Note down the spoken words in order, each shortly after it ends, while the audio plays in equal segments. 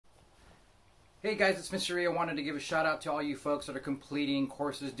Hey guys, it's Mr. E. I wanted to give a shout out to all you folks that are completing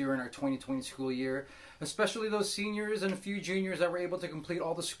courses during our 2020 school year, especially those seniors and a few juniors that were able to complete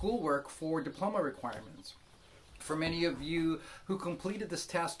all the schoolwork for diploma requirements. For many of you who completed this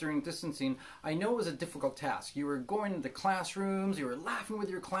task during distancing, I know it was a difficult task. You were going into classrooms, you were laughing with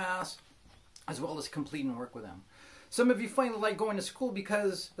your class, as well as completing work with them. Some of you finally like going to school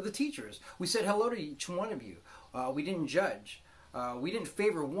because of the teachers. We said hello to each one of you. We didn't judge. We didn't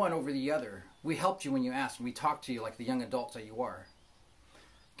favor one over the other. We helped you when you asked, and we talked to you like the young adults that you are.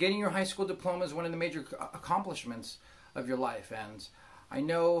 Getting your high school diploma is one of the major accomplishments of your life, and I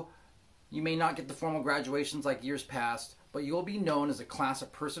know you may not get the formal graduations like years past, but you'll be known as a class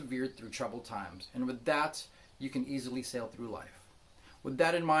that persevered through troubled times, and with that, you can easily sail through life. With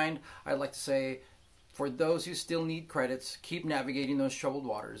that in mind, I'd like to say, for those who still need credits, keep navigating those troubled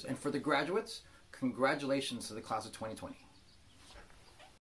waters, and for the graduates, congratulations to the class of 2020.